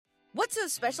What's so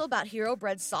special about Hero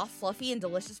Bread's soft, fluffy, and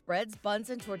delicious breads, buns,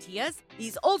 and tortillas?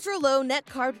 These ultra-low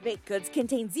net-carb baked goods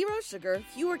contain zero sugar,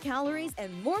 fewer calories,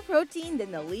 and more protein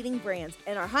than the leading brands,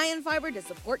 and are high in fiber to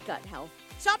support gut health.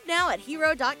 Shop now at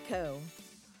hero.co.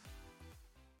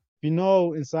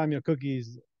 Insomnia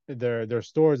cookies, their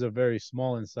stores are very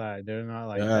small inside. They're not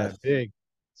like that big.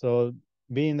 So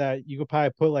being that you could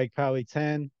probably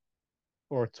 10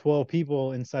 or 12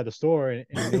 people inside the store and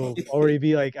it'll already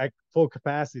be like at full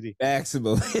capacity.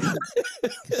 Maximum.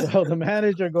 So the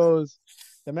manager goes,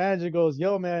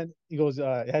 yo, man. He goes,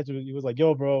 he was like,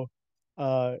 yo, bro.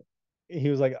 He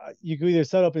was like, you could either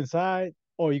set up inside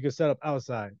or you could set up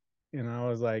outside. I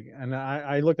was like, and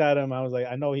I looked at him. I was like,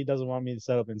 I know he doesn't want me to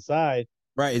set up inside.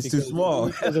 Right, it's too small.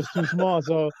 Because it's too small.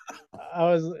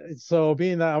 So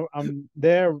being that I'm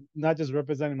there, not just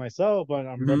representing myself, but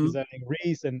I'm representing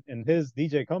Reese and his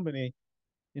DJ company.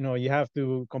 You have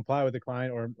to comply with the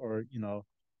client or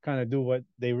kind of do what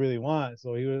they really want.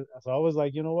 So I was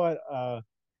like, you know what,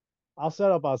 I'll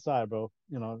set up outside, bro.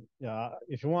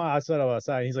 If you want, I'll set up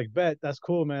outside. He's like, bet, that's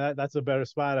cool, man. That's a better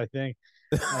spot, I think.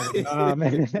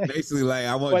 Man. Basically, like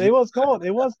I want. But it was cold.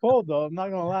 It was cold though. I'm not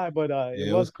gonna lie, but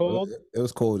it was cold. It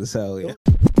was cold as hell. Yeah.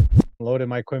 Loaded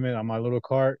my equipment on my little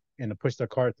cart and pushed the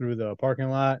cart through the parking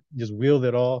lot. Just wheeled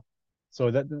it all. So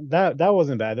that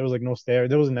wasn't bad. There was like no stair.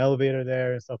 There was an elevator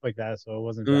there and stuff like that. So it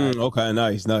wasn't bad. Okay,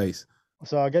 nice.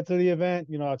 So I get to the event.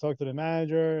 I talked to the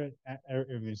manager.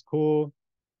 Everything's cool.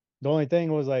 The only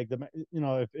thing was like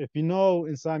if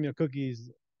Insomnia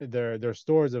cookies, their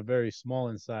stores are very small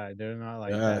inside. They're not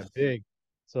like that big.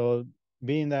 So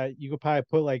being that you could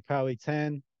probably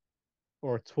 10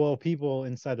 or 12 people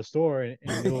inside the store and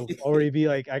it'll already be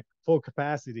like at full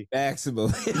capacity.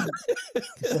 Maximum.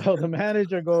 So the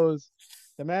manager goes,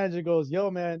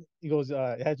 yo, man. He goes,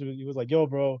 he was like, yo,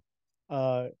 bro.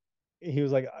 He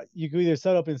was like, you could either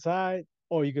set up inside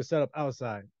or you could set up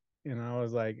outside. I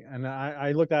was like, and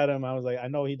I looked at him. I was like, I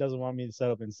know he doesn't want me to set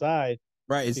up inside.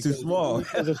 Right, it's too small.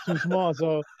 Because it's too small.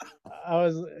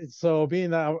 So being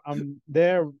that I'm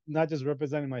there, not just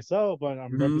representing myself, but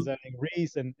I'm representing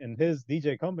Reese and his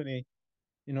DJ company.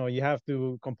 You have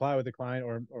to comply with the client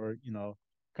or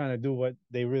kind of do what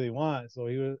they really want. So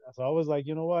I was like,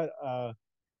 you know what,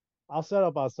 I'll set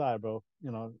up outside, bro.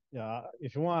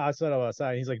 If you want, I'll set up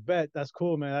outside. He's like, bet, that's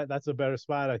cool, man. That's a better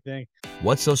spot, I think.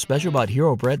 What's so special about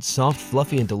Hero Bread's soft,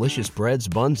 fluffy, and delicious breads,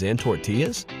 buns, and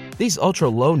tortillas? These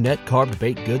ultra-low net-carb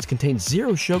baked goods contain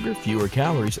zero sugar, fewer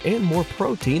calories, and more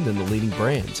protein than the leading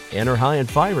brands, and are high in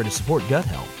fiber to support gut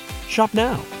health. Shop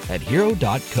now at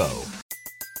hero.co.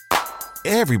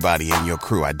 Everybody in your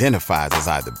crew identifies as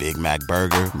either Big Mac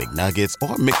Burger, McNuggets,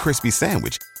 or McCrispy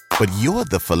Sandwich. But you're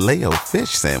the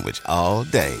Filet-O-Fish Sandwich all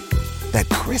day. That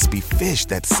crispy fish,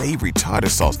 that savory tartar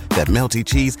sauce, that melty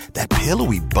cheese, that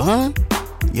pillowy bun.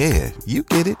 Yeah, you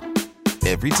get it.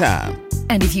 Every time.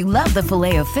 And if you love the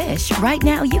Filet-O-Fish, right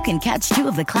now you can catch two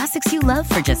of the classics you love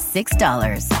for just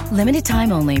 $6. Limited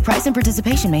time only. Price and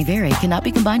participation may vary. Cannot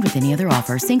be combined with any other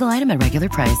offer. Single item at regular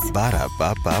price.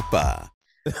 Ba-da-ba-ba-ba.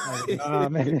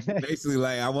 Man. Basically,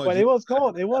 like I want. But it was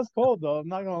cold. It was cold though. I'm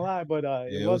not gonna lie, but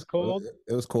it was cold.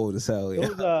 It was cold as hell.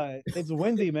 Yeah. It's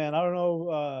windy, man. I don't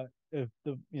know if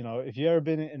you ever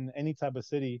been in any type of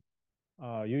city.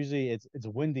 Usually it's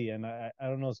windy, and I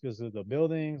don't know if it's because of the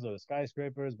buildings or the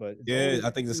skyscrapers, but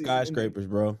I think the skyscrapers,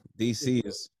 bro. DC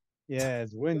is. Yeah,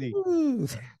 it's windy.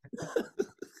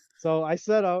 So I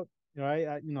set up,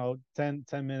 right? 10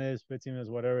 minutes, 15 minutes,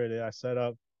 whatever it is. I set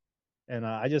up. And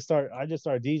I just start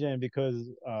DJing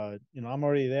because I'm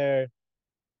already there.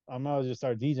 I might as well just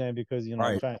start DJing because I'm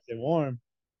trying to stay warm.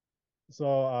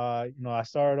 So I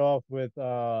started off with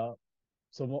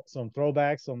some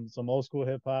throwbacks, some old school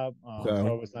hip hop.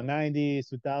 So it was the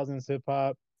 90s, 2000s hip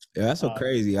hop. Yeah, that's so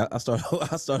crazy. I start off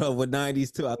with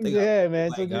 90s too. I think. Yeah, man.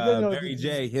 Like, so Mary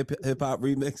J hip hop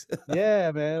remix.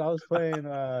 Yeah, man. I was playing.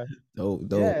 Dope.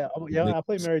 Yeah. I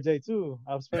played Mary J too.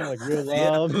 I was playing like Real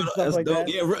Love and stuff like that.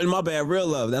 Yeah, my bad. Real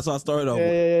Love. That's what I started off.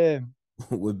 Yeah.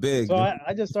 With Big. So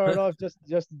I just started off just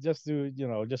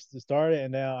to start it,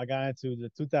 and then I got into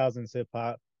the 2000s hip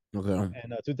hop. Okay.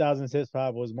 And 2000s hip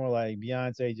hop was more like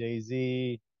Beyonce,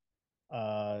 Jay-Z.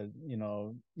 I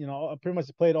pretty much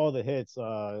played all the hits.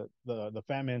 The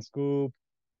Fat Man Scoop.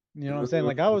 You know what I'm saying?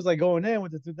 Like I was like going in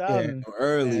with the 2000s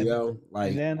early, yo. Like,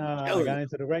 and then I got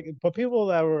into the record. But people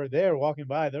that were there walking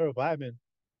by, they were vibing.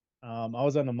 I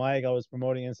was on the mic. I was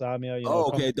promoting Insomnia.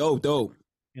 Okay, dope.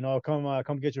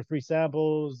 Come get your free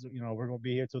samples. We're gonna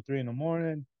be here till 3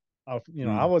 a.m. I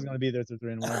wasn't gonna be there till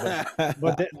 3 a.m.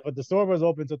 but the store was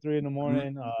open till 3 a.m.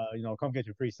 Come get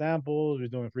your free samples. We're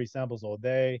doing free samples all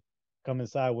day. come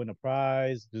inside, win a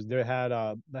prize. They had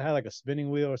like a spinning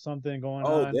wheel or something going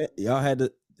on. Y'all had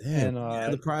the And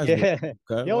the prize. yeah,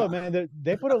 Okay, yo, wow. man,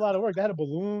 they put a lot of work. They had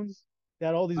balloons. They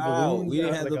had all these balloons. We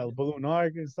didn't have like a balloon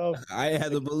arc and stuff. I ain't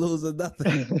had the balloons or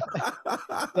nothing.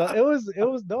 So it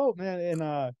was dope, man.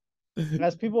 And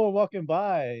as people were walking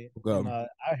by, and,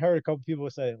 I heard a couple people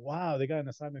say, "Wow, they got an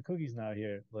Assignment Cookies now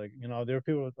here." Like, there were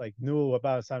people like knew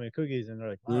about Assignment Cookies, and they're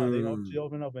like, "Wow, they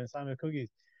opened up an Assignment Cookies."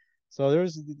 So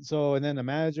and then the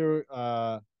manager,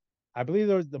 I believe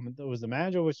there was the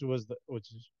manager, which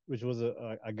was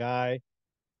a guy,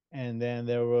 and then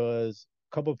there was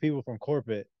a couple of people from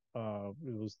corporate.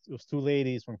 It was two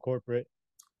ladies from corporate.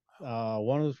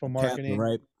 One was from marketing, Captain,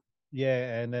 right?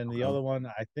 Yeah, and then the other one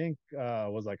I think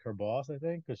was like her boss, I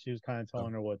think, because she was kind of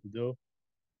telling her what to do.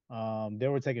 They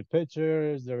were taking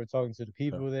pictures. They were talking to the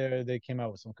people there. They came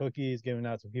out with some cookies, giving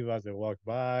out to people as they walked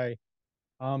by.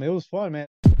 It was fun, man.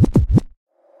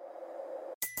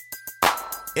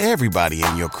 Everybody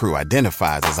in your crew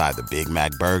identifies as either Big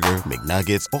Mac Burger,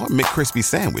 McNuggets, or McCrispy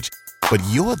Sandwich. But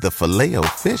you're the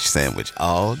Filet-O-Fish Sandwich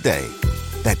all day.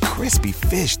 That crispy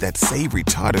fish, that savory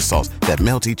tartar sauce, that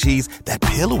melty cheese, that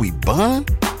pillowy bun.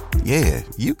 Yeah,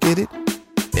 you get it.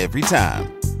 Every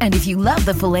time. And if you love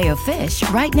the Filet-O-Fish,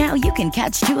 right now you can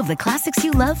catch 2 of the classics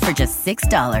you love for just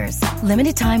 $6.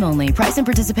 Limited time only. Price and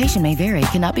participation may vary.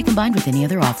 Cannot be combined with any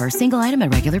other offer. Single item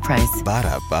at regular price.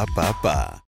 Ba-da-ba-ba-ba.